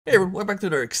Hey everyone, welcome back to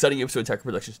another exciting episode of Attacker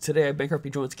Productions. Today I'm Bankrupt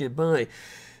joined once again by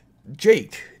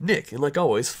Jake, Nick, and like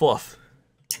always, Fluff.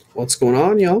 What's going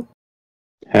on, y'all?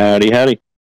 Howdy, howdy.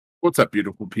 What's up,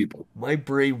 beautiful people? My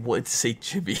brain wanted to say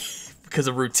Jimmy because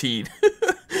of routine.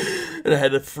 And I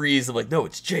had to freeze. I'm like, no,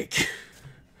 it's Jake.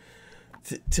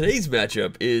 Today's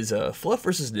matchup is Fluff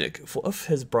versus Nick. Fluff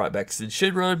has brought back Syn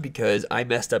Shenron because I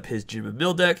messed up his Jim and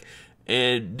Mill deck,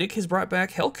 and Nick has brought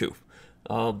back Helku.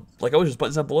 Like always, just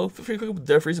buttons down below. Feel free to click up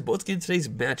the reason. But let's get into today's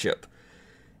matchup.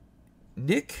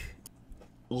 Nick,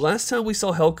 last time we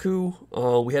saw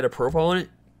Helku, we had a profile on it.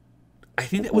 I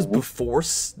think that was before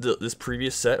this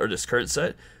previous set or this current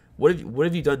set. What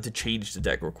have you done to change the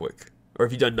deck real quick, or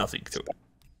have you done nothing to it?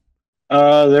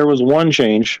 There was one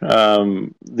change.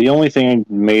 The only thing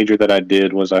major that I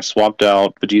did was I swapped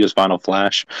out Vegeta's Final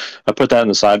Flash. I put that in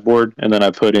the sideboard, and then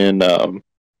I put in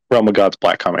Realm of God's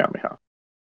Black Kamehameha.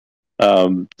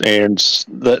 And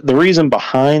the reason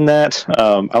behind that,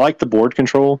 I like the board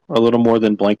control a little more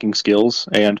than blanking skills,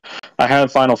 and I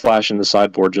have Final Flash in the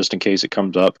sideboard just in case it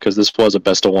comes up, because this was a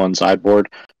best of one sideboard.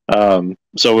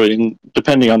 Depending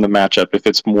on the matchup, if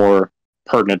it's more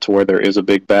pertinent to where there is a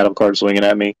big battle card swinging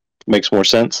at me, it makes more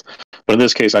sense. But in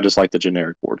this case, I just like the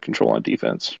generic board control on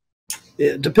defense.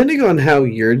 Yeah, depending on how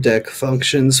your deck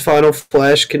functions, Final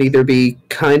Flash can either be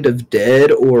kind of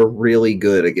dead or really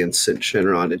good against Syn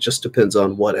Shenron. It just depends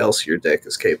on what else your deck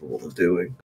is capable of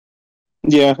doing.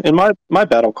 Yeah, and my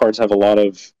battle cards have a lot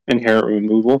of inherent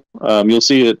removal. You'll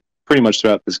see it pretty much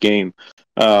throughout this game.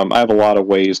 I have a lot of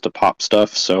ways to pop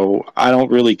stuff, so I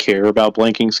don't really care about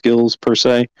blanking skills per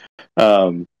se,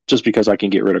 just because I can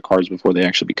get rid of cards before they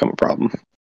actually become a problem.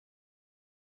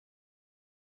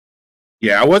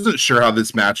 Yeah, I wasn't sure how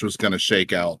this match was going to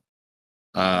shake out.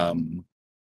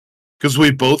 Because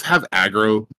we both have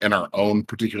aggro in our own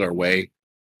particular way,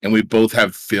 and we both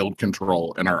have field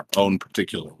control in our own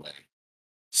particular way.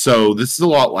 So this is a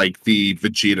lot like the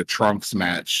Vegeta Trunks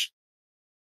match.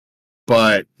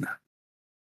 But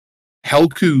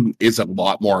Helku is a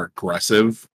lot more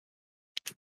aggressive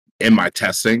in my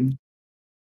testing.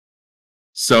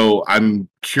 So I'm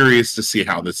curious to see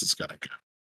how this is going to go.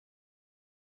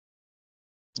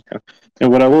 Yeah.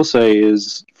 And what I will say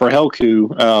is, for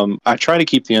Helku, I try to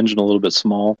keep the engine a little bit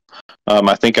small.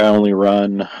 I think I only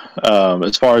run,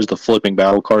 as far as the flipping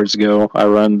battle cards go, I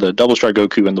run the Double Strike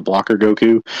Goku and the Blocker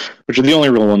Goku, which are the only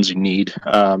real ones you need.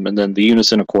 And then the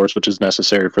Unison, of course, which is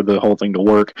necessary for the whole thing to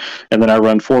work. And then I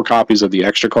run 4 copies of the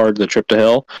extra card, the Trip to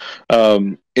Hell.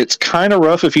 It's kind of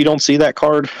rough if you don't see that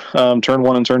card turn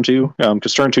 1 and turn 2,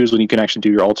 because turn 2 is when you can actually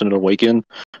do your Alternate Awaken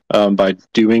by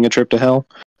doing a Trip to Hell.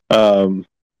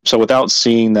 So without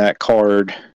seeing that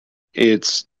card,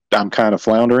 I'm kind of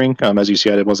floundering. As you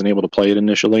see, I wasn't able to play it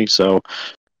initially, so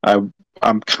I'm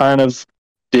kind of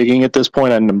digging at this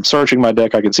point, and I'm searching my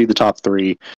deck. I can see the top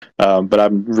 3, but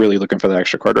I'm really looking for the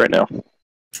extra card right now.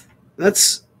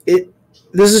 That's it.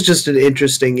 This is just an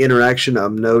interesting interaction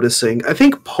I'm noticing. I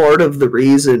think part of the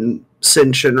reason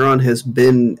Syn Shenron has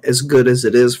been as good as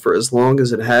it is for as long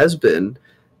as it has been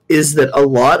is that a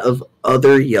lot of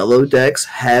other yellow decks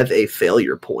have a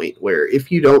failure point where if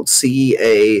you don't see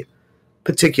a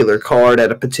particular card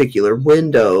at a particular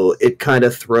window, it kind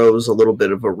of throws a little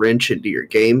bit of a wrench into your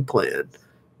game plan.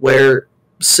 Where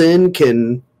Syn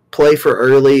can play for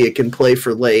early, it can play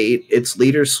for late. Its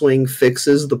leader swing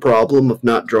fixes the problem of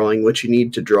not drawing what you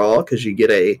need to draw because you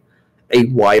get a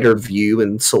wider view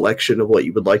and selection of what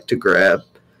you would like to grab.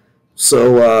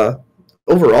 So,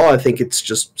 overall, I think it's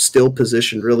just still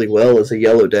positioned really well as a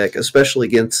yellow deck, especially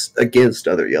against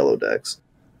other yellow decks.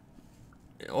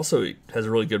 Also, it has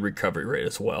a really good recovery rate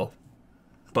as well.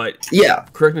 But yeah,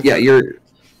 correct me.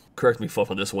 Correct me,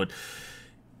 Fluff, on this one.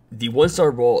 The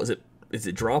 1-star ball, is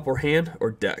it drop or hand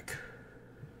or deck?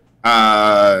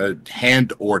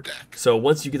 Hand or deck. So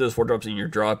once you get those 4 drops in your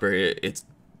drop area,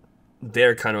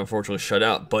 they're kind of unfortunately shut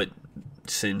out. But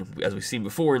Syn, as we've seen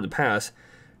before in the past,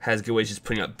 has good ways just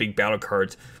putting out big battle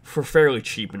cards for fairly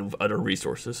cheap and with other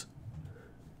resources.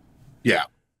 Yeah.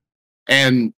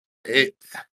 And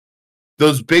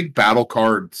those big battle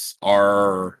cards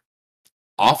are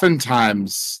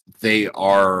oftentimes they're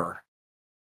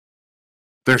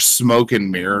smoke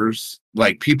and mirrors.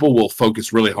 Like, people will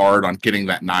focus really hard on getting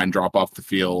that 9 drop off the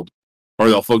field, or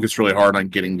they'll focus really hard on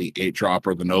getting the 8 drop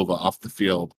or the Nova off the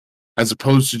field, as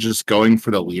opposed to just going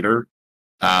for the leader.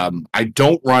 I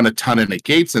don't run a ton of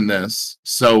negates in this,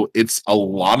 so it's a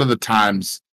lot of the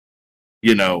times,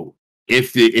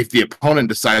 if the opponent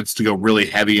decides to go really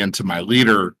heavy into my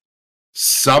leader,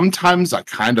 sometimes I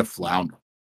kind of flounder.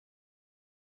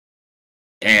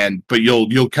 But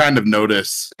you'll kind of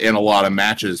notice in a lot of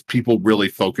matches, people really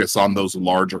focus on those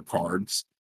larger cards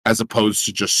as opposed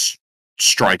to just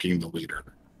striking the leader.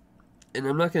 And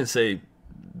I'm not going to say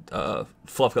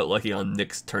Fluff got lucky on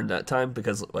Nick's turn that time,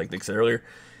 because, like Nick said earlier,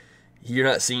 you're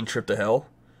not seeing Trip to Hell,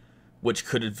 which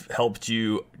could have helped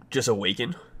you just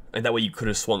awaken, and that way you could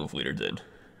have swung with leader then.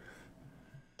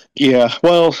 Yeah,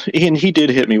 well, and he did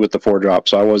hit me with the 4-drop,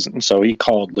 so he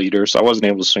called leader, so I wasn't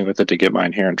able to swing with it to get my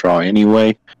inherent draw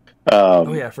anyway.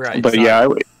 Oh yeah, I forgot. But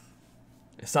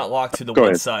It's not locked to the Go one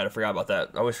ahead. side. I forgot about that.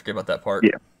 I always forget about that part.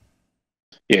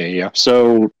 Yeah.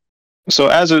 So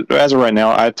as of right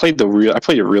now, I played it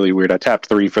really weird. I tapped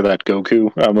 3 for that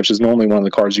Goku, which is normally one of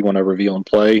the cards you want to reveal and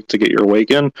play to get your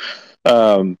awaken.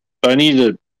 But I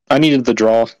needed the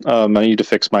draw. I needed to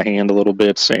fix my hand a little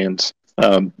bit, and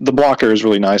the blocker is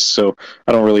really nice, so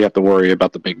I don't really have to worry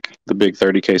about the big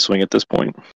 30k swing at this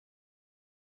point.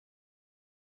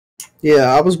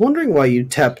 Yeah, I was wondering why you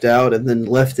tapped out and then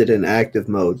left it in active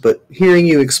mode, but hearing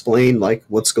you explain like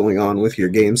what's going on with your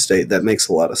game state, that makes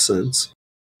a lot of sense.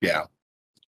 Yeah.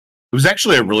 It was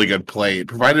actually a really good play. It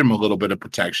provided him a little bit of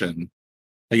protection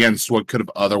against what could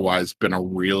have otherwise been a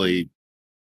really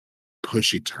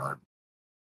pushy turn.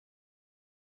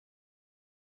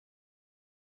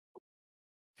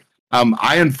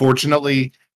 I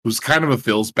unfortunately was kind of a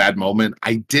Phil's bad moment.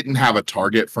 I didn't have a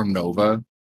target from Nova,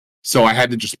 so I had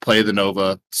to just play the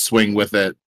Nova, swing with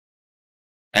it,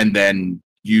 and then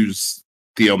use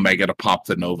the Omega to pop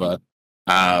the Nova.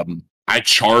 I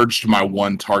charged my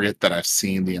one target that I've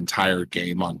seen the entire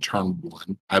game on turn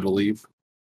 1, I believe.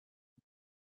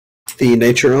 The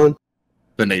Naturon?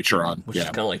 The Naturon, Which is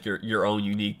kind of like your own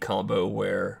unique combo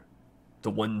where the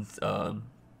one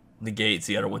negates,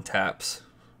 the other one taps.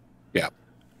 Yeah.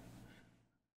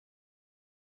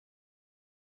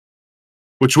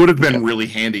 Which would have been really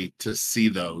handy to see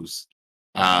those.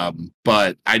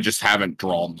 But I just haven't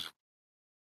drawn them.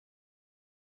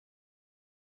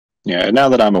 Yeah, and now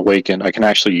that I'm awakened, I can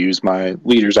actually use my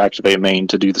Leader's Activate main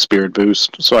to do the Spirit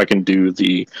Boost, so I can do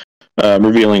the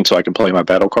revealing, so I can play my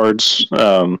battle cards.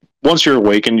 Once you're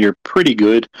awakened, you're pretty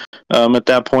good at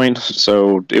that point,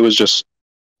 so it was just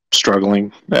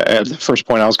struggling. At the first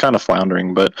point, I was kind of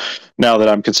floundering, but now that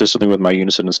I'm consistently with my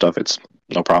Unison and stuff, it's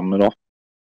no problem at all.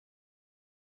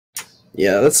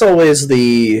 Yeah, that's always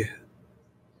the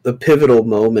pivotal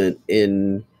moment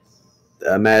in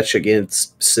a match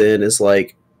against Syn, is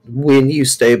like when you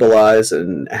stabilize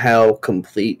and how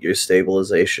complete your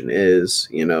stabilization is,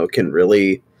 can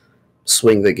really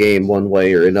swing the game one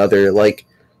way or another. Like,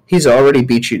 he's already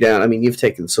beat you down. I mean, you've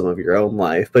taken some of your own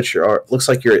life, but looks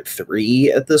like you're at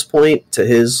 3 at this point to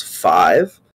his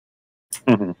 5.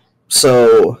 Mm-hmm.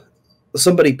 So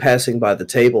somebody passing by the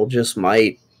table just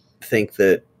might think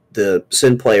that the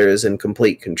Syn player is in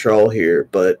complete control here,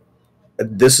 but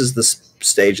this is the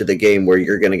stage of the game where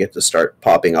you're going to get to start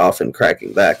popping off and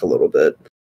cracking back a little bit.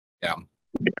 Yeah.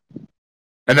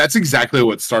 And that's exactly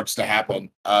what starts to happen.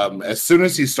 As soon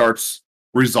as he starts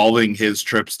resolving his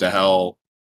trips to hell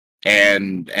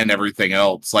and everything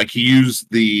else, like he used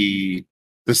the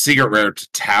secret rare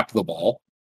to tap the ball.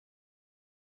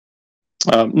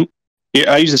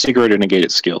 Yeah, I use the secret rare to negate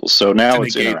its skills, so now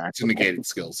it's interactive. To negate its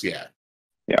skills, yeah.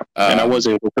 Yeah, and I was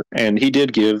able to, and he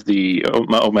did give the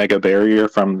Omega barrier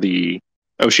from the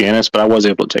Oceanus, but I was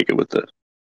able to take it with the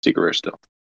secret rare still.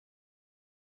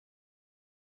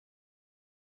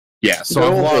 Yeah, so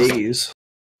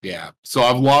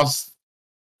I've lost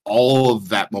all of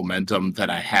that momentum that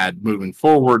I had moving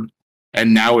forward,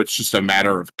 and now it's just a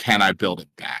matter of, can I build it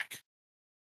back?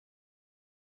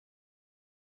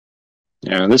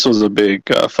 Yeah, this was a big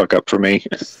fuck up for me.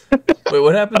 Wait,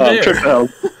 what happened there?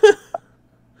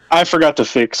 I forgot to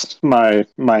fix my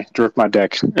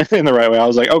deck in the right way. I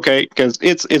was like, okay, because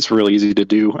it's really easy to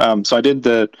do. So I did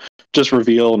the just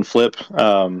reveal and flip.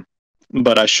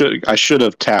 But I should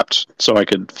have tapped so I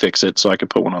could fix it, so I could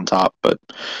put one on top. But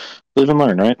live and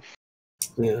learn, right?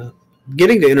 Yeah,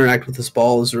 getting to interact with this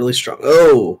ball is really strong.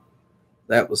 Oh,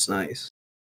 that was nice.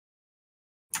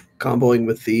 Comboing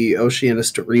with the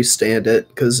Oceanus to restand it,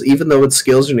 because even though its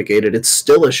skills are negated, it's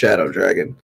still a Shadow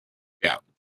Dragon.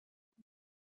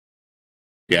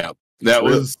 Yeah, that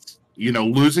was,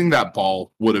 losing that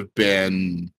ball would have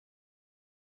been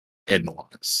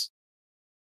enormous.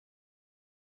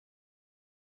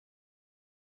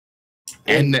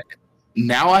 And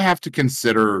now I have to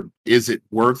consider, is it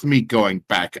worth me going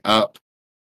back up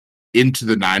into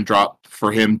the 9-drop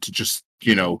for him to just,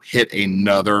 hit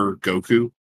another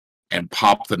Goku and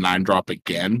pop the 9-drop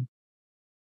again?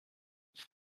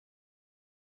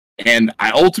 And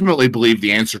I ultimately believe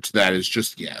the answer to that is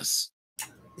just yes.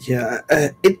 Yeah,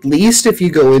 at least if you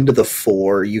go into the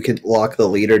 4, you can lock the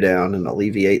leader down and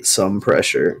alleviate some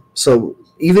pressure. So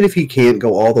even if you can't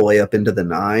go all the way up into the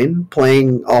 9,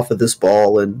 playing off of this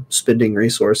ball and spending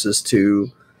resources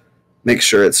to make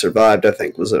sure it survived, I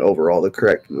think was overall the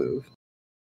correct move.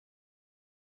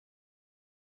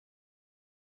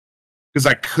 Because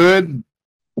I could,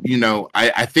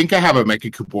 I think I have a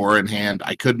Mecha Kubora in hand.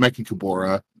 I could Mecha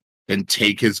Kubora and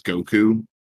take his Goku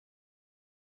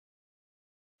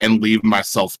and leave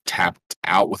myself tapped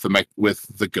out with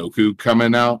the Goku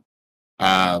coming out.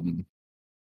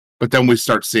 But then we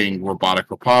start seeing robotic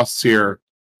ripostes here,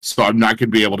 so I'm not going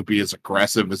to be able to be as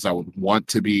aggressive as I would want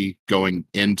to be going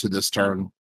into this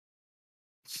turn.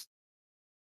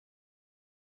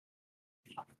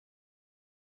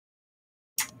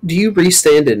 Do you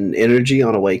restand an energy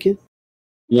on Awaken?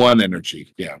 1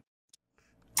 energy, yeah.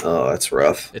 Oh, that's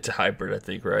rough. It's a hybrid, I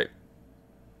think, right?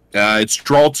 It's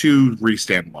draw 2,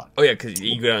 restand 1. Oh yeah, because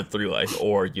you go down 3 life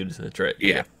or unison. That's right.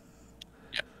 Yeah.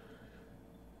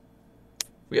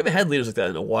 We haven't had leaders like that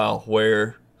in a while,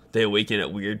 where they awaken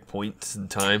at weird points in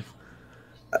time.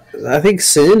 I think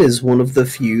Syn is one of the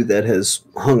few that has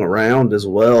hung around as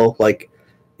well. Like,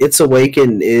 its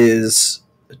Awaken is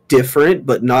different,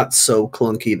 but not so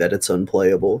clunky that it's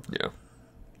unplayable. Yeah.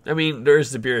 I mean,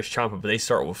 there's the Beerus Champa, but they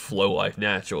start with flow life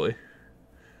naturally.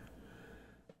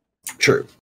 True.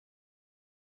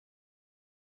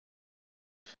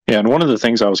 Yeah, and one of the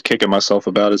things I was kicking myself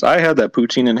about is I had that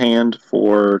poutine in hand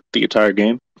for the entire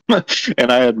game,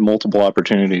 and I had multiple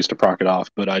opportunities to proc it off,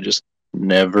 but I just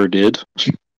never did.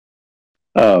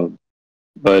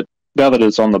 But now that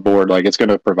it's on the board, like, it's going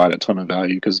to provide a ton of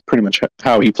value, because pretty much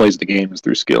how he plays the game is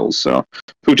through skills, so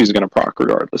Poochie's going to proc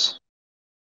regardless.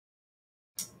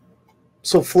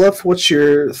 So, Fluff, what's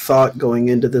your thought going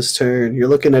into this turn? You're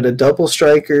looking at a double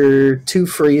striker, 2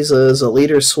 Friezas, a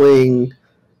leader swing.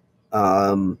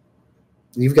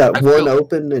 You've got 1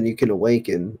 open, and you can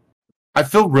Awaken. I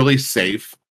feel really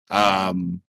safe. I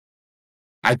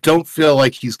don't feel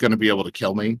like he's going to be able to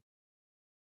kill me.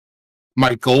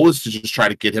 My goal is to just try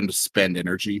to get him to spend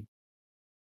energy,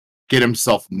 get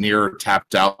himself near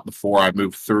tapped out before I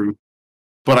move through.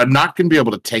 But I'm not going to be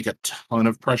able to take a ton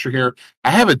of pressure here. I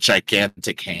have a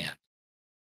gigantic hand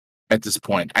at this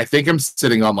point. I think I'm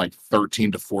sitting on like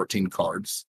 13 to 14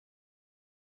 cards.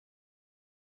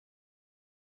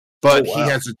 But oh,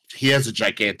 wow. he has a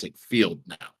gigantic field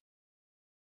now.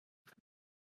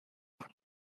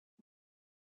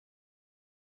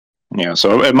 Yeah,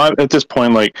 so at this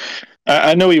point, like,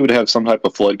 I know he would have some type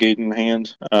of floodgate in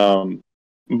hand,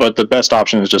 but the best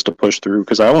option is just to push through,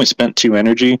 because I only spent 2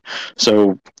 energy,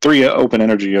 so 3 open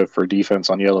energy for defense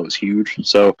on yellow is huge.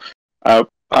 So I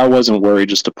wasn't worried,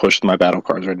 just to push my battle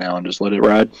cards right now and just let it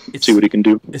ride, see what he can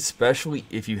do. Especially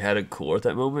if you had a cooler at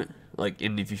that moment, like,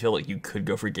 and if you feel like you could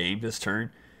go for game this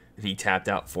turn, and he tapped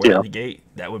out for the gate,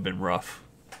 that would have been rough.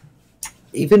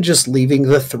 Even just leaving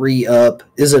the 3 up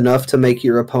is enough to make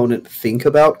your opponent think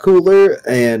about cooler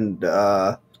and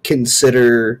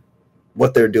consider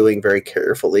what they're doing very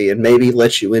carefully, and maybe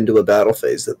let you into a battle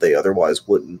phase that they otherwise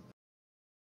wouldn't.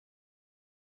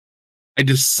 I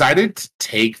decided to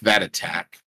take that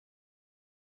attack.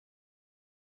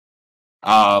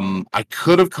 I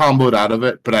could have comboed out of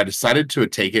it, but I decided to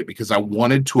take it because I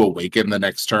wanted to Awaken the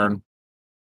next turn,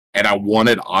 and I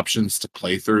wanted options to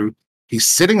play through. He's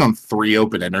sitting on 3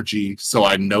 open energy, so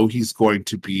I know he's going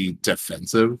to be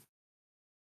defensive.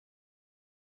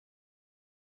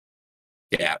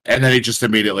 Yeah, and then he just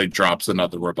immediately drops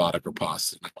another robotic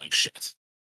riposte, and I'm like, shit.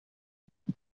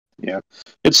 Yeah,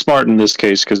 it's smart in this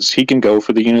case, because he can go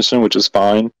for the unison, which is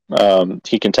fine.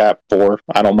 He can tap 4.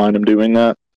 I don't mind him doing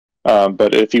that.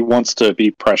 But if he wants to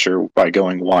be pressure by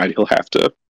going wide, he'll have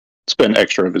to spend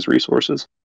extra of his resources.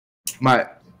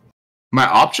 My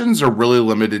options are really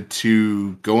limited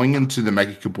to going into the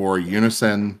Mega Kubora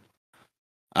Unison,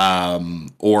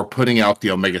 or putting out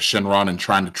the Omega Shenron and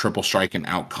trying to triple strike and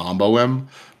out combo him.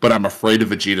 But I'm afraid of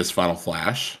Vegeta's Final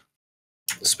Flash,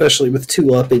 especially with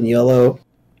 2 up in yellow.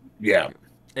 Yeah.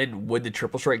 And would the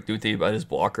triple strike do anything about his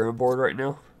blocker on board right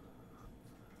now?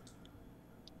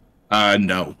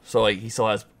 No. So like he still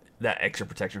has that extra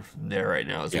protection from there right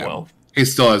now as well. He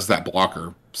still has that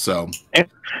blocker, so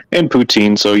and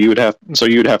poutine. So you would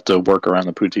have to work around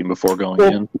the poutine before going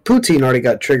in. Poutine already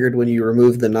got triggered when you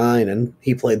removed the 9, and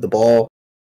he played the ball.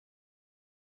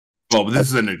 Well, but this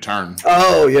is a new turn.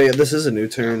 Oh yeah, this is a new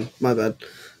turn. My bad.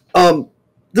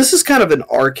 This is kind of an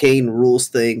arcane rules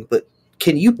thing, but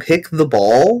can you pick the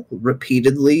ball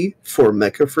repeatedly for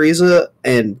Mecha Frieza,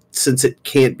 and since it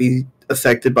can't be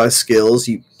affected by skills,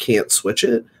 you can't switch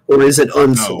it? Or is it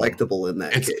unselectable in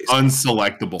that it's case?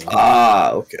 unselectable.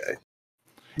 Ah, okay.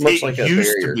 Much It like a used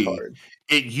to barrier be. card.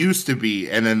 It used to be,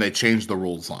 and then they changed the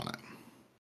rules on it.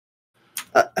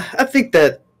 I think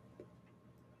that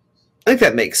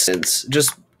makes sense.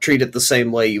 Just treat it the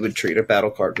same way you would treat a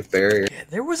battle card with barrier. Yeah,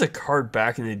 there was a card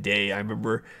back in the day, I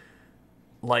remember,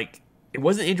 like, it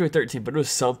wasn't Android 13, but it was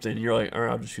something. You're like, all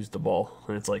right, I'll just use the ball.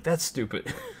 And it's like, that's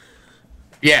stupid.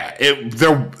 Yeah,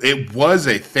 it was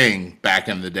a thing back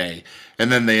in the day,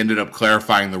 and then they ended up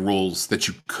clarifying the rules that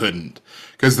you couldn't,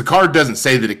 because the card doesn't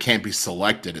say that it can't be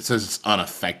selected; it says it's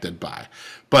unaffected by.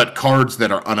 But cards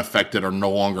that are unaffected are no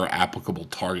longer applicable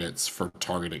targets for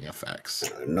targeting effects.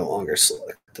 No longer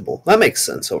selectable. That makes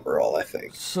sense overall, I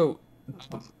think. So,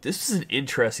 this is an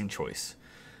interesting choice.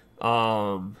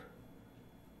 2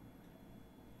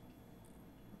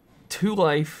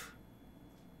 life.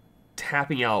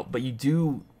 Tapping out, but you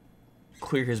do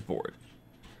clear his board.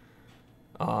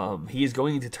 He is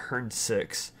going into turn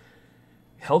 6.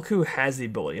 Helku has the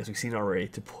ability, as we've seen already,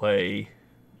 to play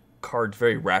cards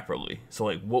very rapidly. So,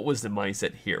 like, what was the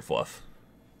mindset here, Fluff?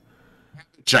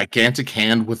 Gigantic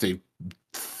hand with a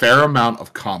fair amount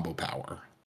of combo power.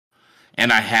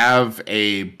 And I have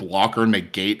a blocker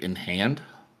negate in hand.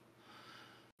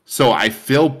 So I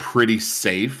feel pretty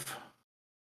safe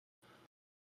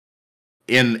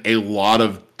in a lot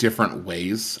of different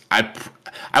ways.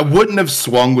 I wouldn't have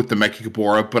swung with the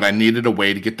Mechikabura, but I needed a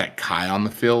way to get that Kai on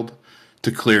the field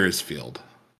to clear his field.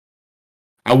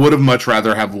 I would have much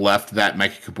rather have left that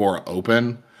Mechikabura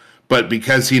open, but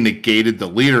because he negated the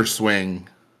leader swing,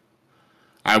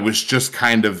 I was just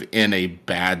kind of in a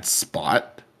bad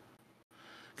spot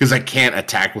because I can't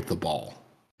attack with the ball.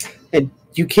 And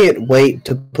you can't wait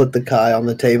to put the Kai on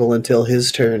the table until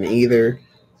his turn either,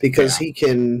 because he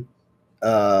can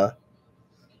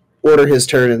order his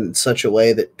turn in such a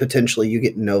way that potentially you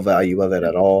get no value of it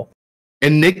at all.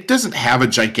 And Nick doesn't have a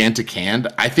gigantic hand.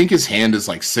 I think his hand is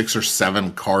like 6 or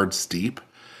 7 cards deep.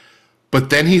 But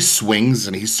then he swings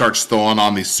and he starts throwing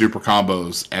on these super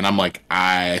combos, and I'm like,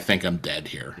 I think I'm dead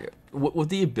here. With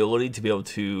the ability to be able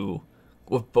to,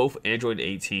 with both Android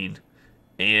 18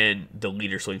 and the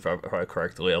leader swing, if I recall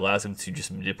correctly, allows him to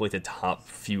just manipulate the top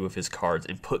few of his cards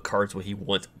and put cards what he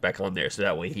wants back on there. So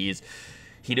that way he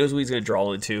knows what he's going to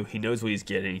draw into, he knows what he's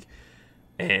getting,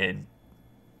 and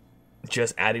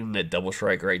just adding that double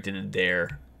strike right then and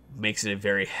there makes it a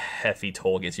very hefty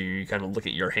toll against you. You kind of look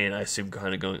at your hand, I assume,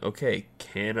 kind of going, okay,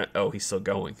 can I? Oh, he's still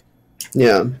going.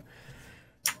 Yeah. And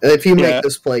if you make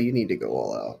this play, you need to go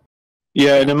all out.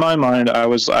 Yeah, and in my mind, it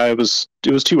was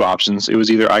 2 options. It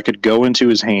was either I could go into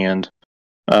his hand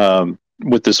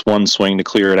with this one swing to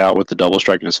clear it out with the double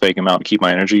strike and just fake him out and keep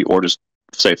my energy, or just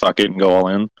say fuck it and go all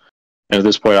in. And at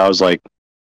this point, I was like,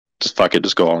 just fuck it,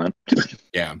 just go all in.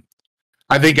 Yeah.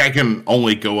 I think I can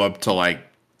only go up to like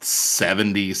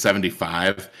 70,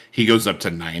 75. He goes up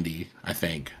to 90, I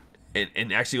think.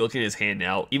 And actually looking at his hand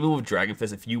now, even with Dragon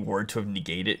Fist, if you were to have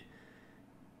negated,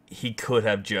 he could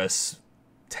have just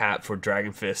tapped for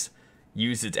Dragon Fist,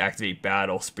 used it to activate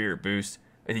Battle, Spirit Boost,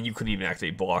 and then you couldn't even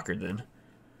activate Blocker then.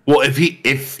 Well,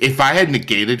 if I had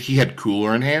negated, he had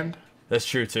Cooler in hand. That's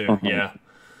true too, yeah.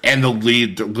 And the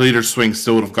leader swing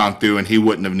still would have gone through, and he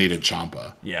wouldn't have needed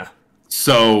Champa. Yeah.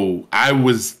 So I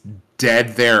was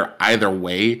dead there either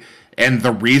way. And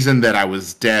the reason that I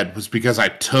was dead was because I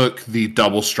took the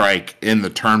double strike in the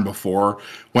turn before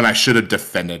when I should have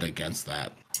defended against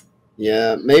that.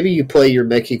 Yeah, maybe you play your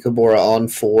Mechikabura on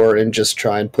 4 and just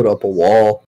try and put up a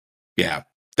wall. Yeah,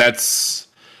 that's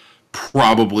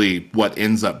probably what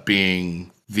ends up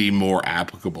being the more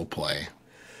applicable play.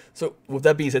 So, with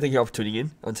that being said, thank you all for tuning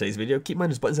in on today's video. Keep in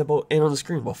mind, there's buttons up and on the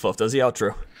screen while Fluff does the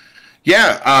outro.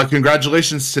 Yeah,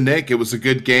 congratulations to Nick. It was a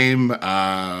good game.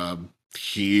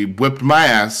 He whipped my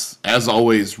ass. As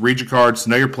always, read your cards,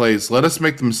 know your plays, let us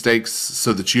make the mistakes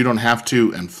so that you don't have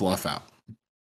to, and Fluff out.